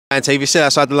And TV still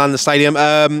outside the London Stadium.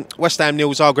 West Ham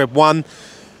 0, Zagreb 1.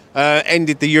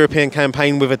 Ended the European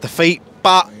campaign with a defeat,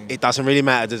 but it doesn't really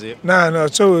matter, does it? No, no,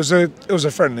 at all. It was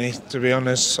a friendly, to be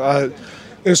honest. I'll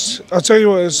tell you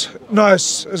what, it's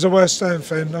nice as a West Ham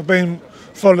fan. I've been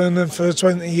following them for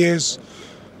 20 years,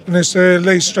 and it's the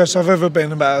least stress I've ever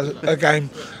been about a game.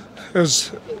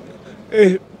 Lost,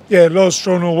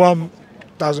 drawn or won,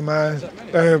 doesn't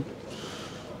matter.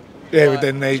 We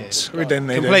didn't need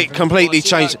completely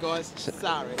changed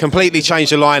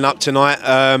the lineup tonight.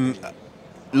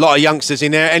 A lot of youngsters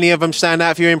in there. Any of them stand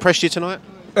out if you impressed you tonight?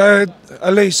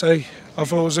 Elise, I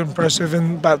thought was impressive,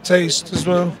 and Baptiste as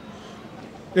well.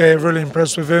 Yeah, really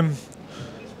impressed with him.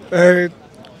 It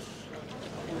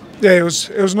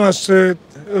was nice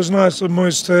and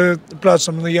moist to blood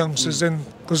some of the youngsters in,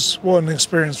 because what an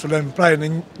experience for them playing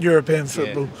in European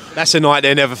football. Yeah. That's a night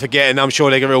they'll never forget, and I'm sure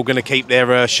they're all going to keep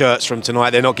their shirts from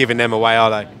tonight. They're not giving them away, are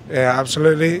they? Yeah,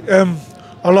 absolutely.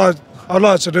 I'd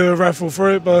like to do a raffle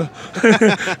for it, but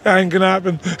that ain't going to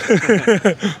happen.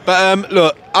 But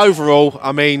look, overall,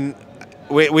 I mean,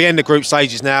 we end the group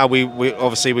stages now. We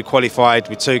obviously qualified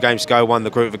with 2 games to go, won the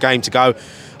group with a game to go.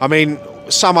 I mean,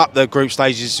 sum up the group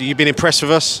stages. You've been impressed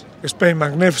with us? It's been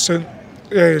magnificent.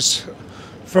 Yes,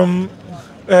 from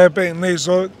beating Leeds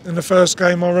in the first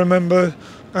game, I remember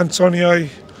Antonio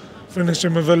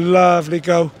finishing with a lovely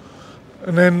goal,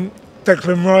 and then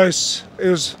Declan Rice.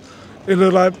 It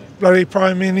looked like bloody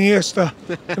prime Iniesta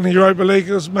in the Europa League.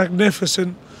 It was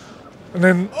magnificent. And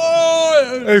then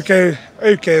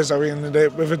who cares how we ended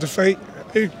it with a defeat?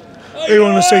 Who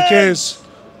honestly cares?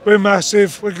 We're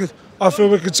massive. I feel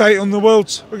we could take on the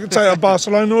world. We could take on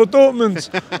Barcelona or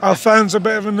Dortmund. Our fans are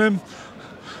better than them.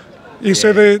 You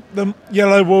said the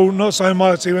yellow wall, not so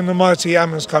mighty when the mighty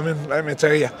hammer's coming, let me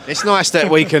tell you. It's nice that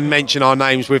we can mention our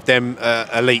names with them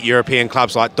elite European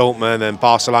clubs like Dortmund and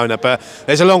Barcelona, but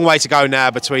there's a long way to go now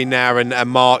between now and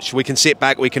March. We can sit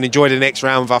back, we can enjoy the next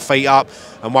round with our feet up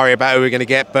and worry about who we're going to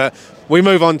get. But we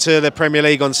move on to the Premier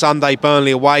League on Sunday,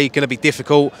 Burnley away, going to be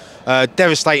difficult.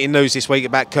 Devastating news this week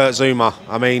about Kurt Zouma.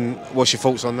 I mean, what's your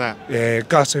thoughts on that? Yeah,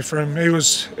 gutted for him. He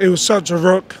was such a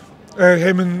rock.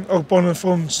 Him and Ogbonna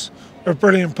formed a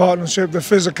brilliant partnership, the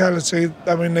physicality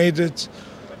that we needed.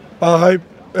 I hope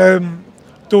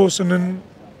Dawson and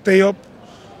Diop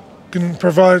can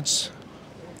provide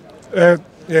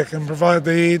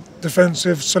the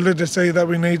defensive solidity that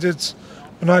we needed,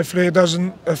 and hopefully it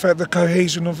doesn't affect the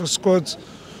cohesion of the squad.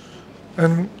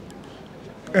 And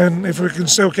if we can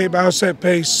still keep our set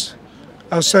piece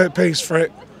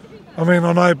threat. I mean,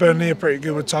 I know Burnley are pretty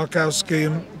good with Tarkowski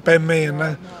and Ben Mee and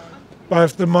that.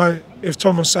 But if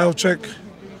Thomas Soucek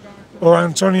or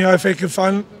Antonio, if he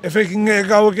can get a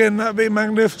goal again, that'd be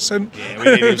magnificent. Yeah, we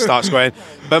need him to start scoring.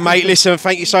 But mate, listen,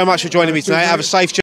 thank you so much for joining me tonight. Have a safe journey.